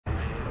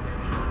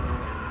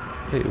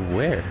Wait,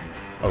 where?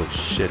 Oh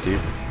shit, dude.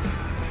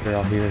 They're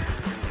all here.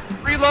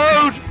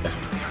 Reload!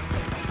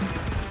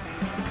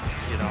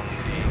 Let's get on the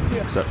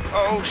game. What's up?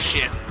 Oh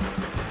shit.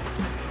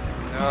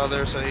 No,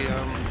 there's a dude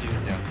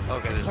down.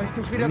 Okay,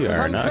 there's We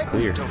are not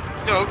clear.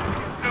 No.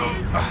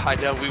 I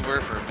know we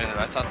were for a minute.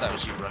 I thought that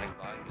was you running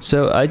by me.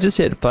 So I just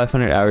hit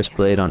 500 hours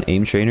played on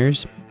aim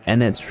trainers,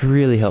 and it's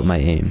really helped my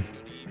aim.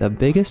 The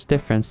biggest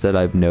difference that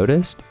I've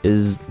noticed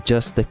is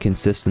just the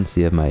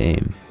consistency of my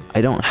aim. I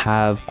don't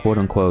have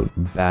quote-unquote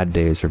bad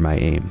days for my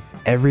aim.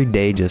 Every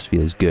day just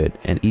feels good,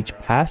 and each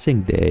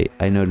passing day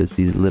I notice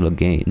these little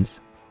gains.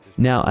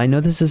 Now I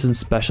know this isn't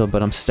special,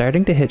 but I'm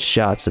starting to hit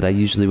shots that I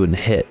usually wouldn't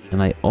hit,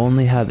 and I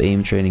only have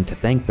aim training to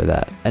thank for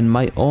that. And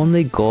my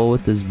only goal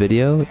with this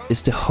video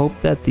is to hope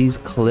that these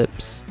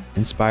clips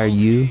inspire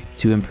you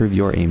to improve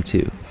your aim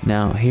too.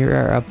 Now here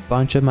are a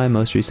bunch of my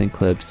most recent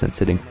clips since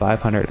hitting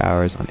 500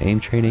 hours on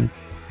aim training.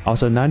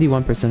 Also,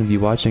 91% of you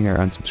watching are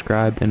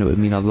unsubscribed, and it would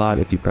mean a lot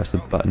if you press the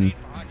button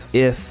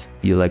if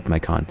you liked my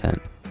content.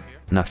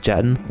 Enough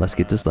chatting, let's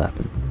get to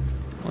slapping.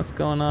 What's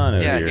going on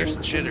over here? Yeah, here's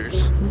the shitters.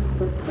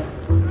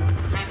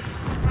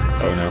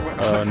 Oh no,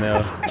 oh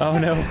no, oh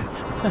no.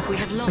 We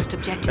have lost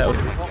objective. No.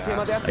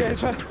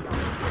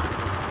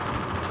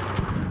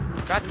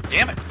 God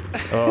damn it.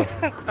 Oh,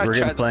 I we're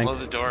getting tried to blow flanked.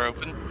 the door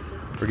open.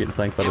 We're getting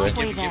flanked by the way.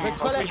 Halfway there, we have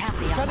the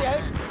upper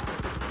hand.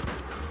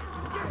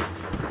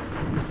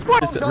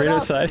 Is it right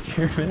outside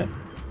here, man?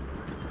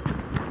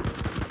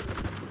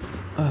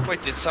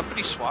 Wait, did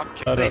somebody swap?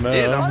 I don't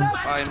They did. know.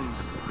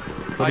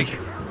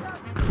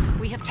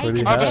 We have What do you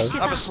taken have? objective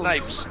I'm a apples.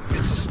 snipes.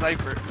 It's a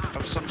sniper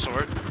of some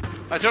sort.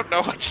 I don't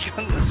know which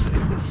gun this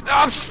is. Oh,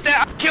 I'm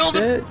stabbed. Killed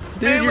him.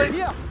 Dude, Melee.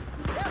 you're...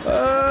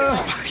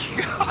 Oh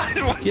my god.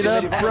 What Get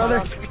just up, brother.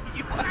 happened to me?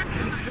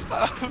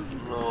 Oh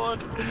lord.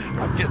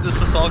 I'm getting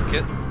this assault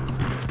kit. I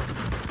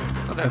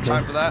don't have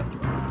time for that.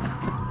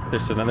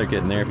 There's another kid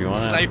in there if you want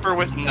to. Sniper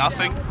with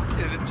nothing.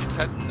 It just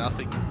had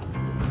nothing.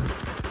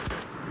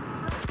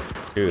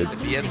 Dude,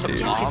 If he had some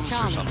dude. bombs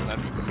or something,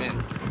 that'd be mint.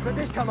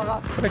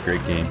 What a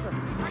great game.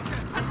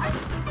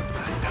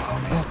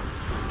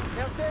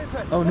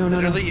 Oh no, no,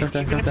 no. Literally, Don't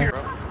die, even don't if die.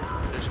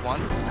 you're... There's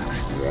one.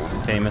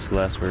 Famous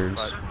last words.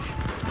 But...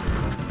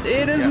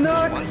 It is Yeah,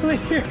 not one.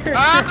 clear.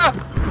 Ah!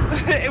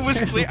 It was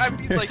clear. I mean,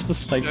 like, There's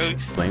just you like know,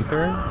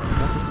 flamethrower?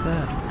 What is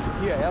that?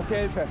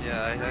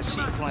 yeah, I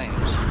see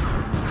flames.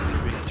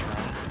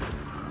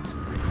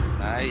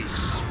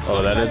 Nice.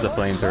 Oh, that is a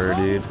flamethrower,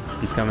 dude.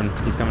 He's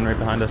coming right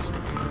behind us.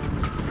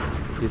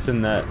 He's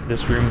in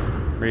this room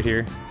right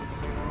here.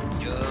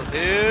 Kill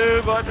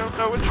him. I don't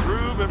know which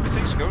room.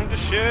 Everything's going to We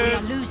shit.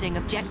 are losing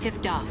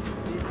objective Duff.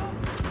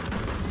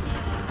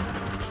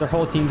 Their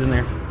whole team's in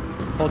there.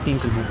 Whole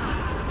team's in here.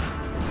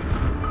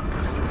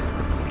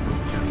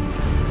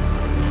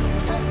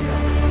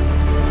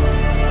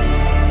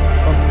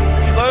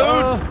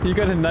 Reload. Oh, you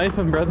gotta knife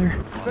him, brother.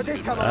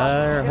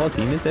 Our whole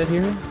team is dead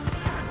here.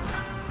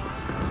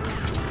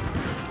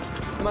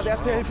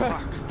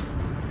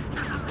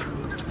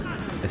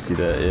 I see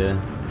that, yeah.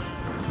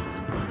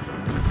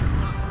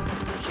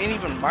 Can't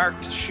even mark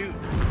to shoot.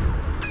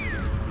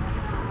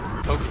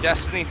 Poke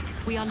Destiny.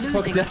 We are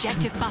losing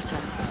objective butter.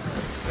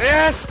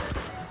 Yes!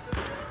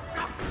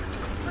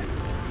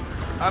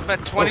 I'm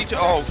at 22.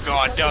 Oh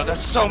god, no, that's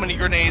so many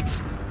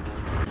grenades.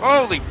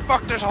 Holy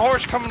fuck, there's a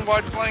horse coming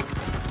wide flank.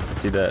 I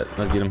see that.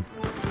 Let's get him.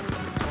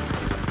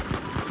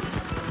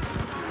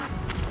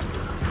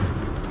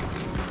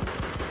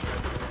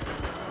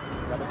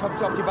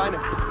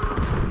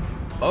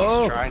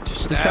 Oh, He's trying to he's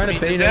stab trying me to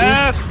to bait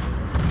death.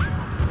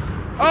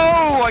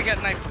 Oh, I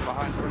got knifed from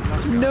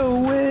behind. No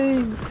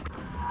way.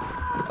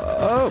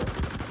 Oh.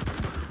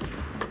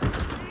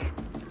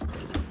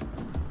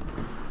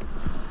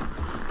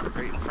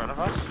 Right in front of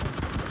us.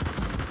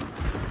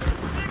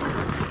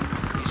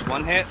 He's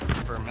one hit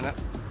for a minute.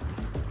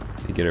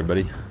 You get her,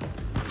 buddy.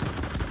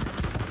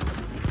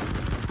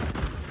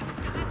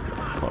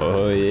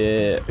 Oh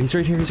yeah. He's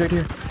right here. He's right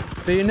here.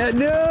 Bayonet.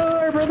 No,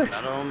 our brother.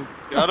 Got him.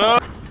 Got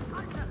him.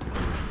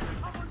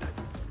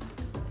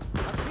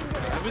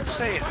 I would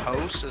say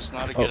house is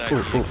not a good idea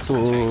because the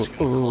tank's gonna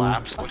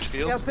collapse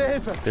Switchfield.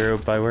 They're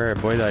out by where our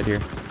boy died here.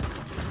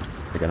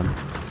 I got him.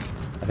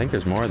 I think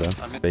there's more though.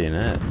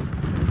 Bayonet.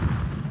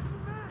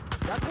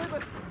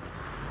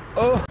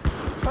 Oh!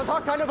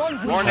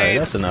 More Alright, nades.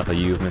 that's enough of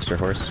you, Mr.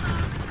 Horse.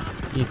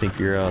 You think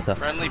you're all tough.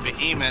 Friendly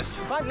behemoth.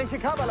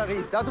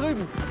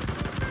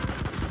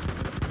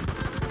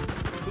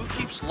 Who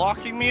keeps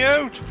locking me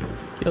out?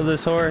 Kill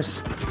this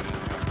horse.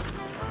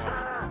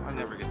 I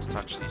never get to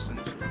touch these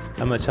things.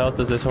 How much health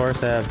does this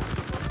horse have?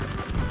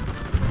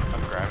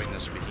 I'm grabbing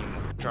this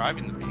behemoth.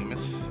 Driving the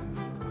behemoth.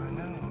 I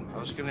know. I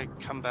was gonna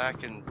come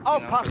back and, you know,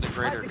 for the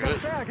greater good.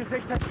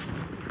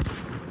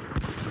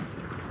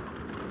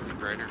 The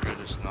greater good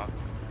is not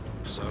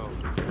so.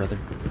 Brother.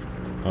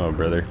 Oh,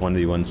 brother.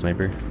 1v1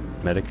 sniper.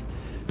 Medic.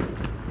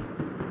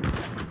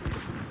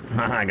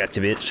 I got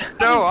you, bitch.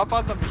 No, up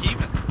on the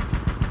behemoth.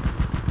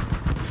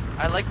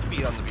 I like to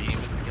be on the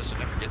behemoth because I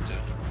never get to.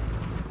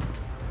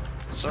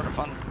 It's sort of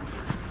fun.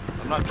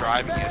 I'm not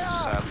driving it,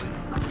 sadly.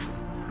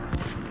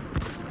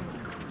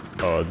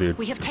 Oh, dude.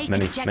 We have taken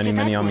Many, objective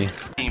many on me.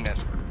 Edward.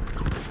 Behemoth.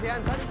 Oh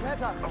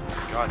my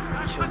god, you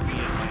killed me in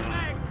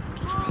my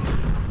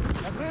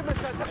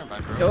own. Never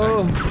mind, bro.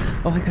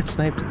 Oh, I got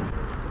sniped.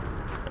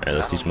 Alright,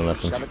 let's teach him a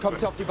lesson. Damit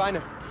kommst du auf die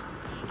Beine.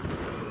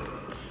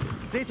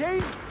 Seht ihr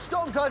ihn?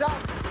 Sturmsoldat!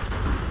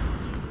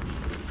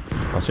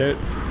 I'll shoot.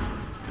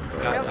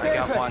 I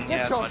got one,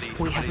 yeah, buddy.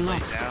 We have Buddy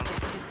laid lost. down.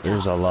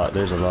 There's a lot.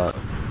 There's a lot.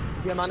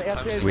 Hier, Mann,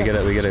 erste Hilfe. We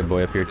get a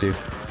boy up here too.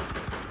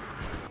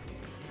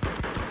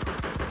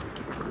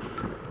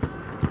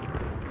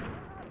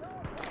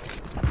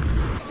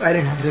 I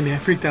didn't have it in me. I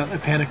freaked out. I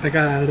panicked. I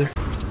got out of there.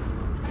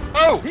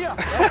 Oh! Hier,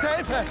 erste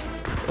Hilfe.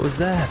 What was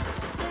that?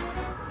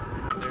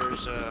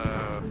 There's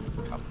a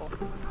couple.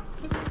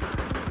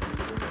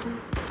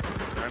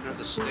 They're under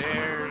the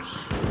stairs.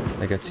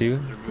 I got two.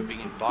 They're moving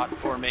in bot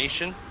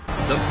formation.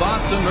 The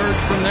bots emerge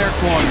from their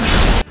corners.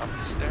 Up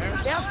the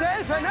stairs. Erste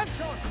Hilfe, nimm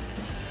schon.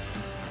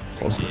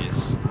 Oh,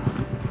 jeez.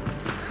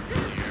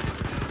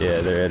 Yeah,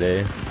 they're at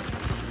A.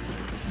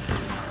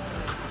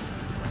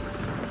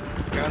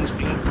 Guns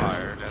being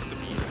fired at the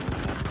meeting.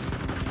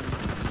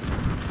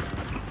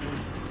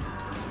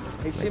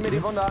 Ich sehe mir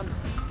die Wunde an.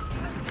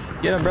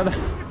 Get him, brother.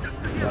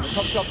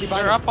 Kommst du auf die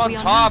They're Beine. up on We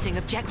are top. losing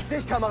objective.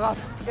 Dich, Kamerad.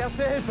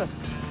 Erste Hilfe.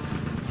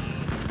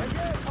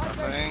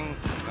 Nothing.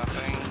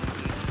 Nothing.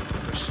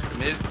 Push.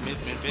 Mid.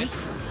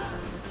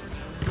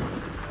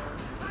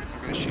 I'm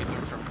gonna shoot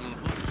them from here.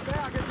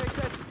 Speer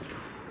gesichtet.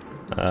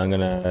 I'm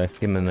gonna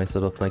give him a nice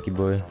little flanky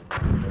boy.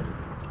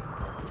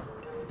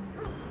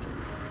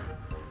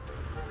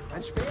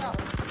 Ein Speer.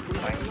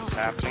 What's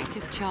happening?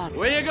 Objective Charlie.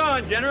 Where you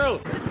going, General?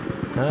 Do.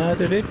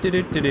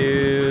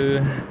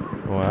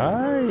 Where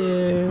are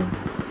you?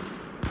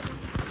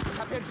 Ich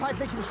hab hier einen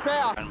feindlichen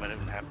Speer. I might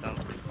even have done.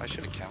 I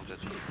should have counted.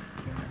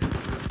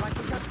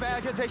 Feindlicher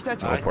Speer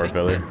gesichtet. Oh, poor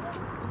fella.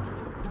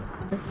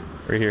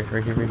 Right here.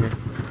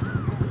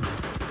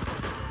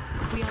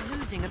 We are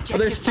losing objective Oh,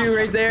 there's two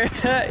right there.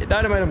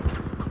 Dynamite him.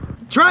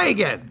 Try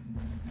again.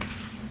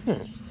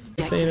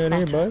 Staying in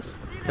here, boys.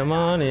 Come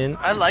on in.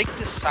 I like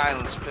this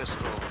silence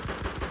pistol.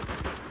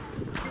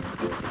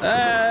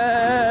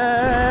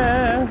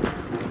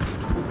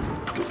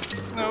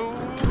 No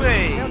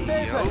way. Erste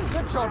Hilfe. Yo.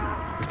 Tritt schon.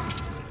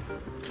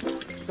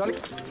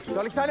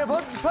 Soll ich deine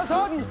Wunden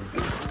versorgen?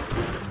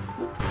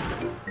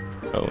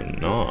 Oh,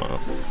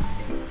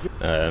 nice.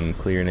 I'm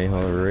clearing a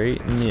hole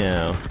right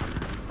now.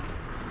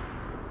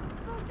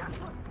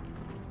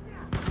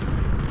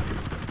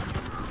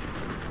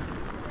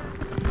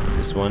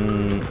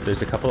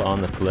 There's a couple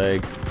on the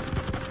flag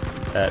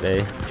at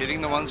A.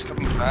 Getting the ones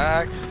coming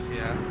back.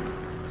 Yeah.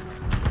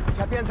 Ich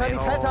hab hier einen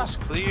Sanitäter. Hole's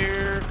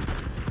clear.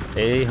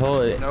 A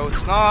hole. No,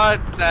 it's not.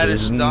 That It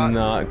is is not,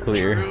 not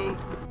clear. True.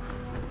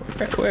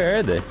 Where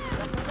are they? Das ist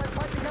ein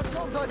feindlicher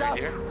Sturmsoldat.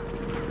 Here.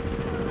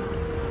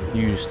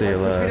 You stay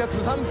Soll ich dich wieder alive.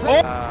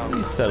 zusammenfinden?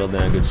 You settle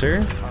down, good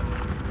sir.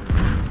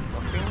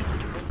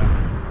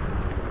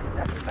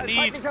 Das ist I ein need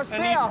feindlicher one,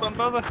 Speer.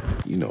 brother.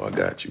 You know I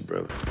got you,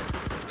 brother.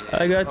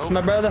 I got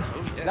my brother. Oh,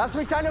 yeah. Lass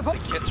mich deine Wunden.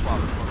 Kit swap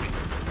for me.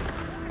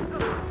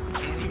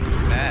 Can't even be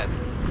mad.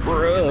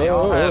 Bro. They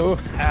all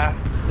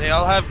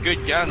have good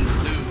guns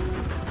too.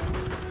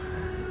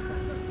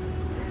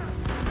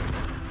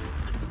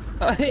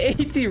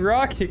 AT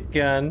rocket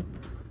gun.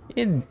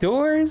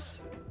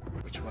 Indoors?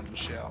 Which one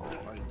shall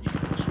I use?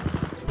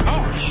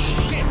 Oh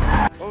shit!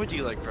 What would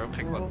you like, bro?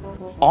 Pick one.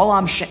 All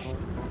I'm saying,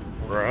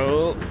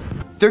 Bro.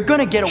 they're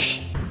gonna get a.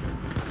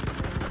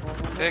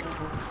 Pick.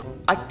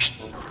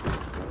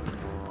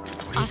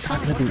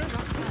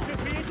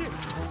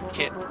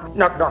 Kit.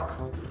 Knock.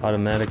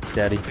 Automatic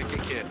daddy. Pick a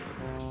kit.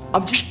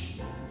 I'm just.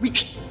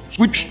 Which.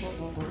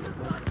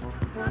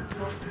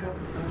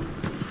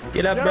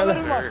 Get up, brother.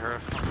 Very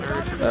hurt.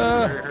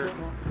 Very hurt.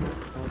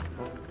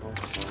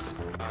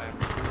 I'm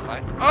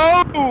fine.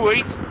 Oh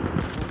wait!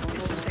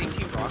 Is this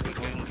AT rocket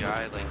gun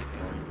guy like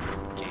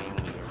in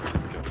the game?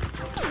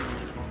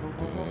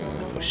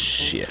 Oh,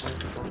 shit.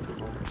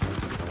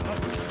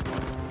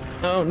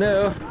 Oh,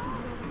 no.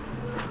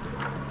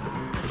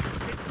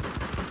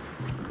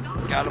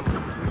 Got him.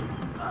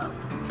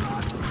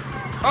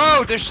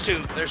 Oh, there's two.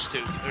 There's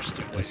two.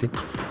 I see.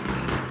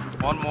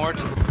 One more.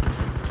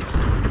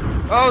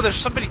 Oh, there's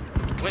somebody.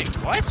 Wait,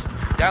 what?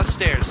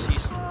 Downstairs.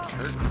 He's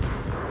hurt.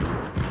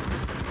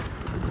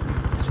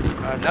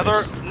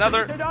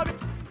 Another.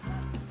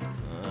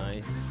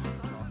 Nice.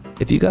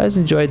 If you guys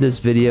enjoyed this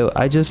video,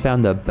 I just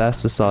found the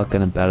best assault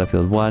gun in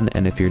Battlefield 1,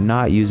 and if you're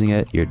not using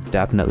it, you're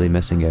definitely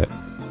missing out.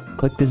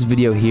 Click this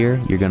video here,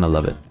 you're gonna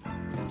love it.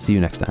 See you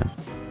next time.